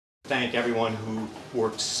thank everyone who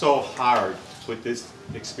worked so hard to put this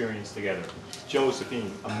experience together. Josephine,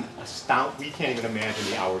 we can't even imagine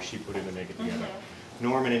the hours she put in to make it together.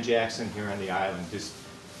 Norman and Jackson here on the island, just,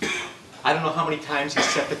 I don't know how many times he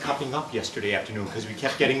set the cupping up yesterday afternoon because we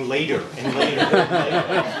kept getting later and later and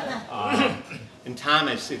later. And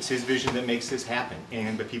Thomas, it's his vision that makes this happen.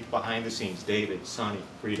 And the people behind the scenes, David, Sonny,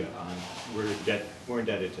 Frida, we're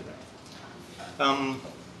indebted to them.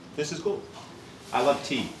 This is gold. I love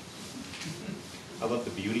tea. I love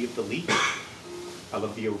the beauty of the leaf. I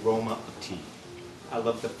love the aroma of tea. I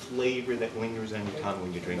love the flavor that lingers on your tongue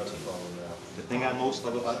when you drink tea. The thing I most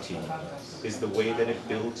love about tea is the way that it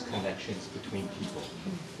builds connections between people.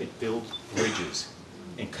 It builds bridges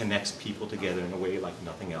and connects people together in a way like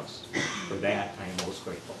nothing else. For that, I am most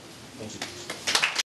grateful. Thank you.